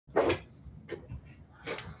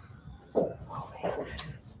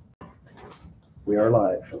We are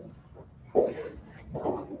live.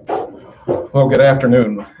 Well, good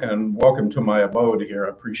afternoon and welcome to my abode here. I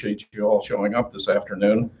appreciate you all showing up this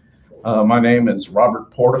afternoon. My name is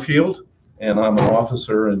Robert Porterfield and I'm an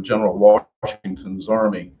officer in General Washington's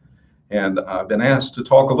Army. And I've been asked to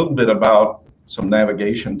talk a little bit about some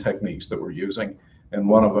navigation techniques that we're using. And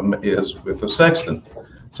one of them is with the sextant.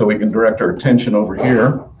 So we can direct our attention over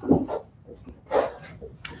here.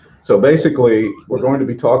 So basically, we're going to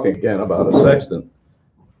be talking again about a sextant.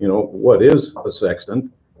 You know, what is a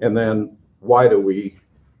sextant? And then why do we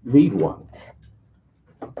need one?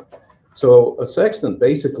 So a sextant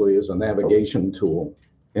basically is a navigation tool,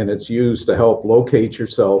 and it's used to help locate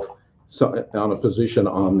yourself on a position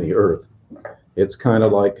on the earth. It's kind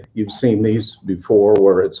of like you've seen these before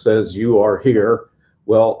where it says you are here.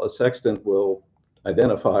 Well, a sextant will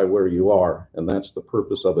identify where you are, and that's the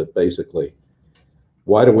purpose of it basically.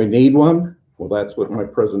 Why do we need one? Well, that's what my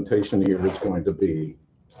presentation here is going to be.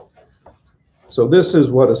 So this is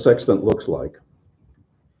what a sextant looks like.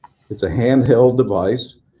 It's a handheld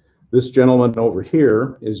device. This gentleman over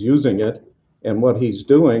here is using it, and what he's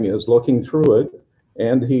doing is looking through it,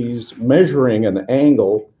 and he's measuring an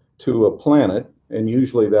angle to a planet, and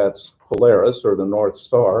usually that's Polaris or the North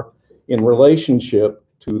Star, in relationship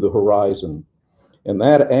to the horizon. And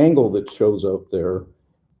that angle that shows up there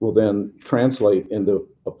will then translate into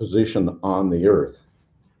a position on the Earth.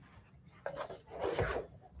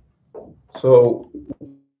 So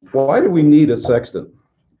why do we need a sextant?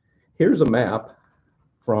 Here's a map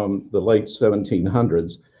from the late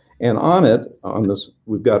 1700s, and on it, on this,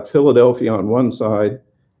 we've got Philadelphia on one side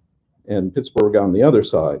and Pittsburgh on the other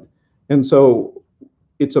side. And so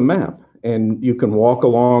it's a map, and you can walk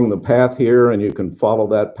along the path here and you can follow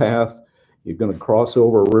that path. You're going to cross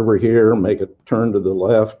over a river here, make a turn to the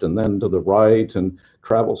left and then to the right and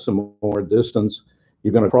travel some more distance.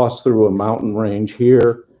 You're going to cross through a mountain range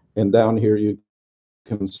here, and down here you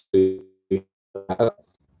can see that.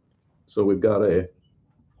 So we've got a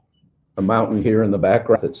mountain here in the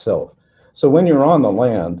background itself. So when you're on the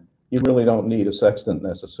land, you really don't need a sextant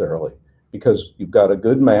necessarily, because you've got a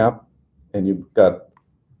good map and you've got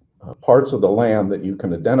parts of the land that you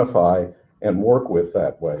can identify and work with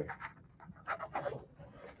that way.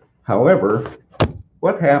 However,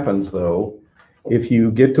 what happens though if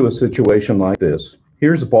you get to a situation like this?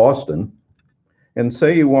 Here's Boston, and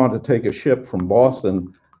say you want to take a ship from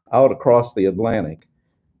Boston out across the Atlantic.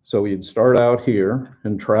 So you'd start out here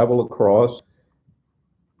and travel across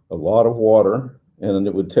a lot of water, and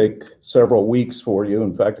it would take several weeks for you,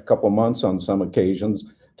 in fact, a couple months on some occasions,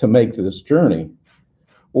 to make this journey.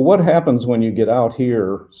 Well, what happens when you get out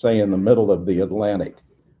here, say in the middle of the Atlantic?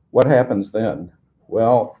 What happens then?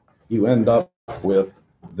 Well, you end up with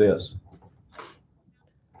this,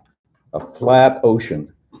 a flat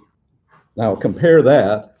ocean. Now compare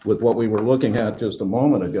that with what we were looking at just a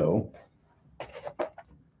moment ago,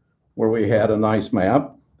 where we had a nice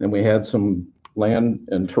map and we had some land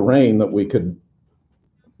and terrain that we could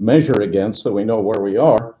measure against so we know where we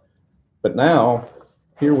are. But now,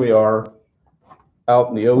 here we are out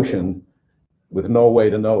in the ocean with no way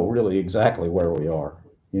to know really exactly where we are.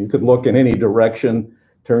 You could look in any direction,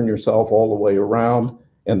 turn yourself all the way around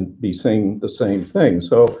and be seeing the same thing.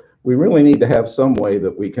 So we really need to have some way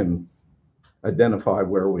that we can identify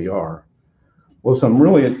where we are. Well, some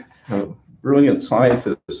really brilliant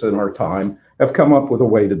scientists in our time have come up with a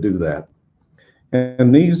way to do that.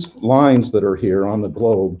 And these lines that are here on the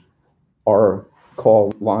globe are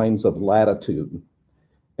called lines of latitude.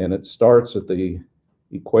 And it starts at the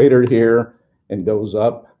equator here and goes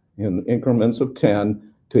up in increments of 10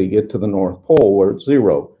 till you get to the North Pole where it's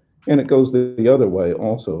 0. And it goes the other way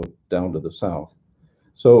also down to the south.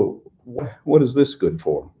 So what is this good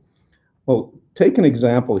for? Well, take an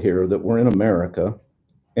example here that we're in America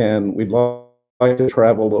and we'd like to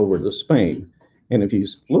travel over to Spain. And if you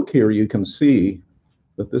look here, you can see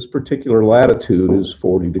that this particular latitude is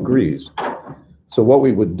 40 degrees. So what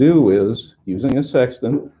we would do is, using a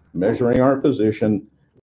sextant, measuring our position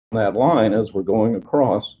on that line as we're going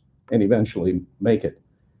across, and eventually make it.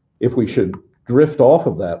 If we should drift off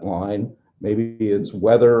of that line, maybe it's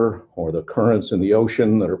weather or the currents in the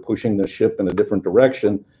ocean that are pushing the ship in a different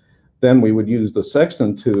direction, then we would use the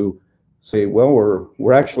sextant to say, well,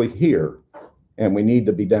 we're actually here and we need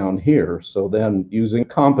to be down here. So then using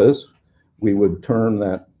compass, we would turn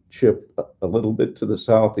that ship a little bit to the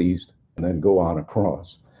southeast and then go on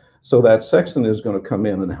across. So that sextant is going to come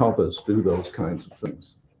in and help us do those kinds of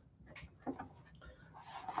things.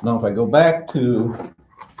 Now, if I go back to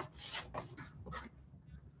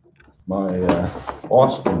my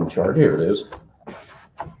Austin chart, here it is.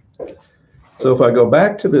 So if I go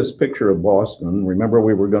back to this picture of Boston, remember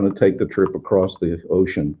we were going to take the trip across the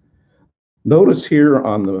ocean. Notice here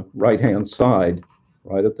on the right-hand side,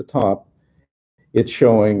 right at the top, it's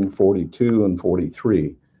showing 42 and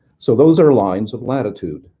 43. So those are lines of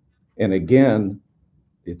latitude. And again,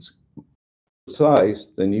 it's precise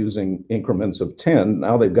than using increments of 10.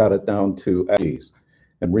 Now they've got it down to G's,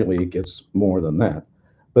 and really it gets more than that.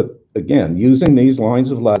 But again, using these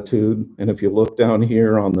lines of latitude, and if you look down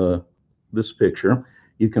here on this picture,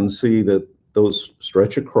 you can see that those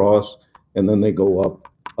stretch across and then they go up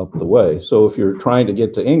the way. So if you're trying to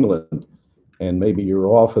get to England and maybe you're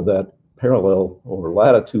off of that parallel or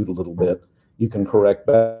latitude a little bit, you can correct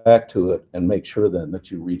back to it and make sure then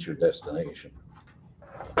that you reach your destination.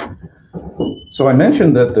 So I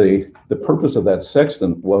mentioned that the purpose of that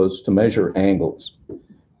sextant was to measure angles.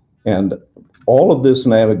 And all of this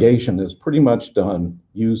navigation is pretty much done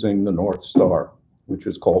using the North Star, which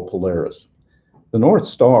is called Polaris. The North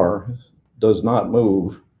Star does not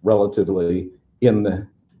move relatively in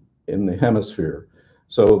the hemisphere.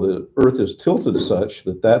 So the Earth is tilted such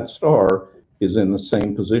that that star is in the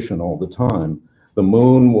same position all the time. The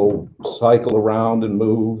moon will cycle around and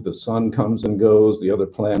move, the sun comes and goes, the other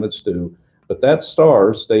planets do, but that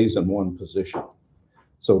star stays in one position.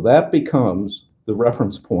 So that becomes the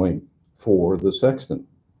reference point for the sextant.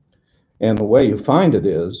 And the way you find it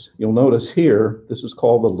is, you'll notice here, this is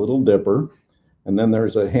called the Little Dipper, and then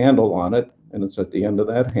there's a handle on it, and it's at the end of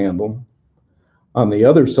that handle. On the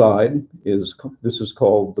other side this is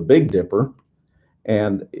called the Big Dipper,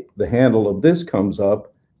 and the handle of this comes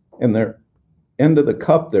up, and the end of the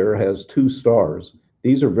cup there has two stars.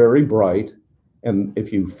 These are very bright, and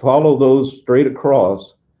if you follow those straight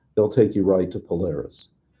across, they'll take you right to Polaris.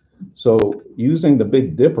 So using the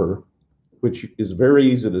Big Dipper, which is very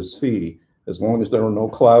easy to see as long as there are no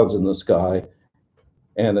clouds in the sky,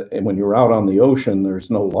 and when you're out on the ocean, there's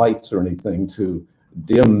no lights or anything to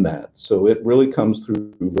dim that. So it really comes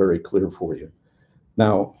through very clear for you.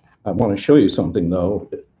 Now, I want to show you something though.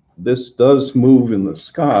 This does move in the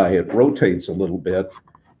sky. It rotates a little bit.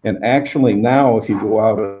 And actually now, if you go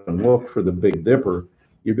out and look for the Big Dipper,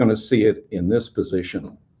 you're going to see it in this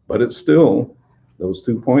position. But it's still, those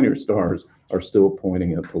two pointer stars are still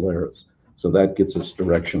pointing at Polaris. So that gets us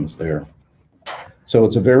directions there. So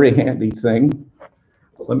it's a very handy thing.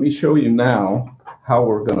 Let me show you now how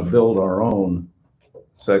we're going to build our own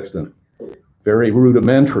sextant. Very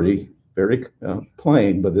rudimentary, very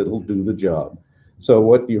plain, but it'll do the job. So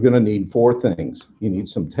what you're going to need, four things. You need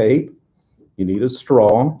some tape, you need a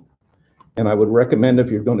straw, and I would recommend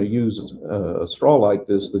if you're going to use a straw like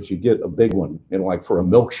this that you get a big one, like for a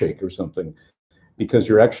milkshake or something, because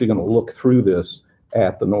you're actually going to look through this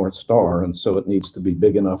at the North Star, and so it needs to be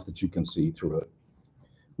big enough that you can see through it.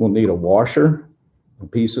 We'll need a washer, a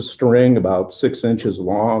piece of string about 6 inches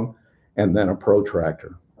long, and then a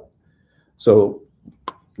protractor. So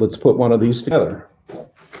let's put one of these together.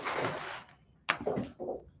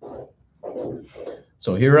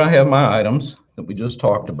 So here I have my items that we just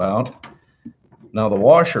talked about. Now the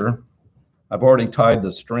washer, I've already tied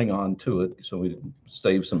the string onto it so we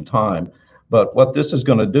save some time. But what this is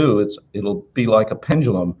going to do, it'll be like a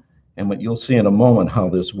pendulum, and what you'll see in a moment how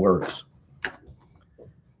this works.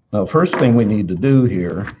 Now, first thing we need to do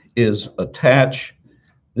here is attach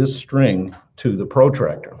this string to the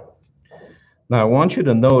protractor. Now, I want you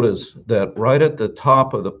to notice that right at the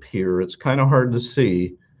top of the pier, it's kind of hard to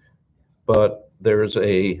see, but there's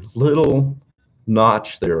a little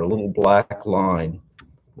notch there, a little black line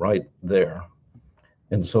right there.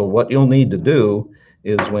 And so what you'll need to do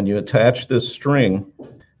is when you attach this string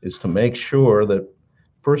is to make sure that,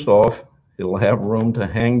 first off, it'll have room to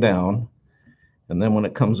hang down. And then when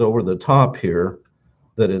it comes over the top here,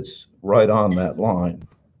 that it's right on that line.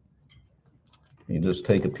 You just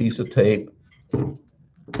take a piece of tape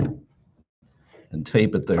and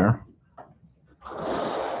tape it there.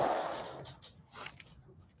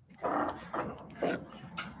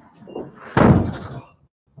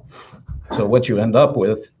 So what you end up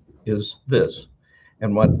with is this.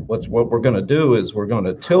 And what we're going to do is we're going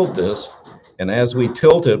to tilt this. And as we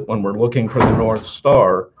tilt it, when we're looking for the North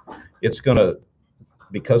Star, it's going to,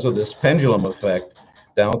 because of this pendulum effect,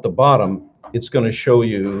 down at the bottom, it's going to show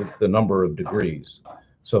you the number of degrees.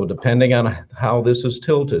 So depending on how this is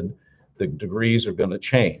tilted, the degrees are going to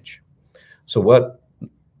change. So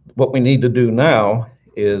what we need to do now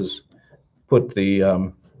is put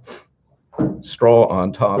the straw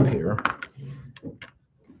on top here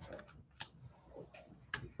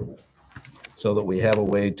so that we have a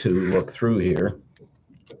way to look through here.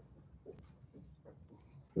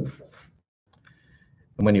 And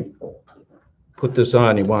when you put this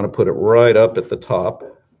on, you want to put it right up at the top.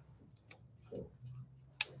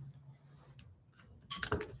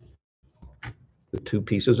 The two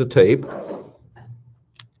pieces of tape,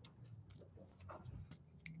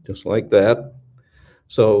 just like that.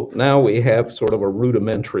 So now we have sort of a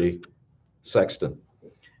rudimentary sextant.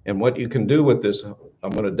 And what you can do with this, I'm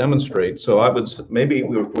going to demonstrate. So I would, maybe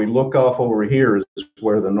if we look off over here is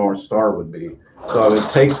where the North Star would be. So I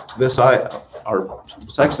would take this, our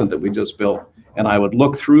sextant that we just built, and I would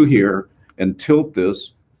look through here and tilt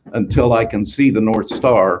this until I can see the North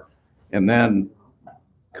Star, and then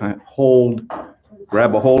kind of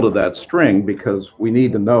grab a hold of that string, because we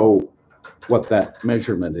need to know what that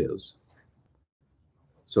measurement is.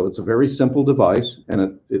 So it's a very simple device,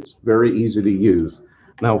 and it's very easy to use.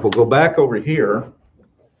 Now, if we'll go back over here,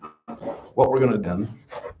 what we're going to do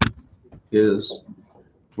is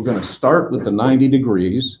we're going to start with the 90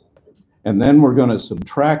 degrees, and then we're going to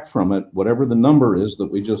subtract from it whatever the number is that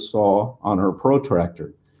we just saw on our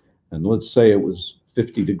protractor. And let's say it was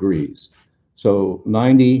 50 degrees. So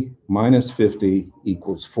 90 minus 50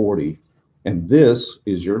 equals 40. And this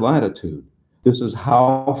is your latitude. This is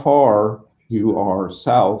how far you are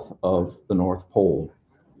south of the North Pole.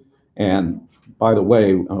 And by the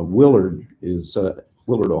way, Willard,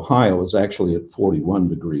 Ohio is actually at 41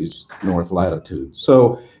 degrees north latitude.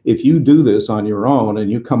 So if you do this on your own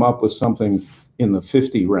and you come up with something in the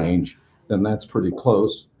 50 range, then that's pretty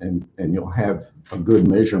close, and you'll have a good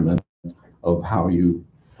measurement of how you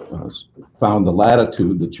found the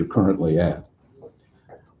latitude that you're currently at.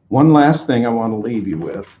 One last thing I want to leave you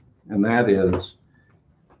with, and that is,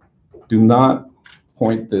 do not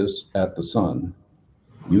point this at the sun.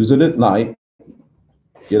 Use it at night.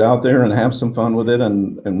 Get out there and have some fun with it,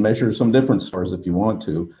 and measure some different stars if you want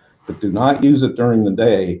to, but do not use it during the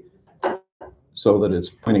day so that it's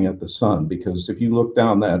pointing at the sun, because if you look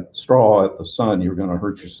down that straw at the sun, you're going to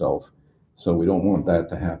hurt yourself. So we don't want that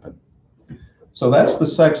to happen. So that's the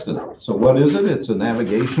sextant. So what is it? It's a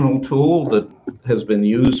navigational tool that has been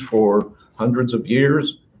used for hundreds of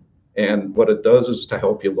years. And what it does is to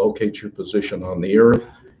help you locate your position on the Earth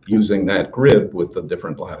using that grid with the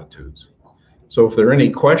different latitudes. So if there are any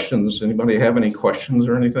questions, anybody have any questions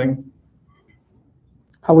or anything?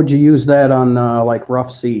 How would you use that on like rough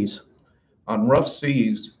seas? On rough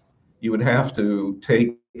seas, you would have to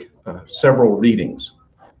take several readings.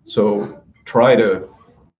 So try to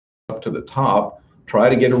up to the top, try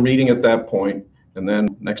to get a reading at that point, and then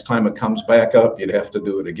next time it comes back up, you'd have to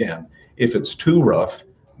do it again. If it's too rough,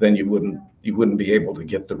 then you wouldn't be able to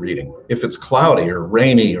get the reading. If it's cloudy or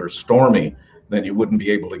rainy or stormy, then you wouldn't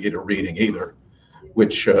be able to get a reading either.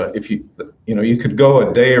 Which if you could go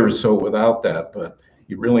a day or so without that, but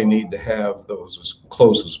you really need to have those as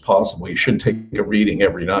close as possible. You should take a reading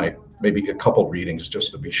every night, maybe a couple readings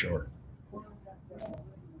just to be sure.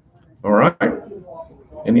 All right.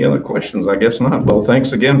 Any other questions? I guess not. Well,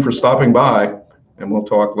 thanks again for stopping by, and we'll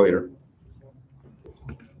talk later.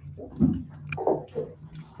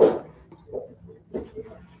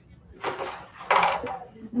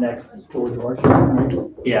 Next is George Washington, right?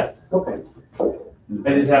 Yes. Okay.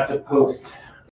 I just have to post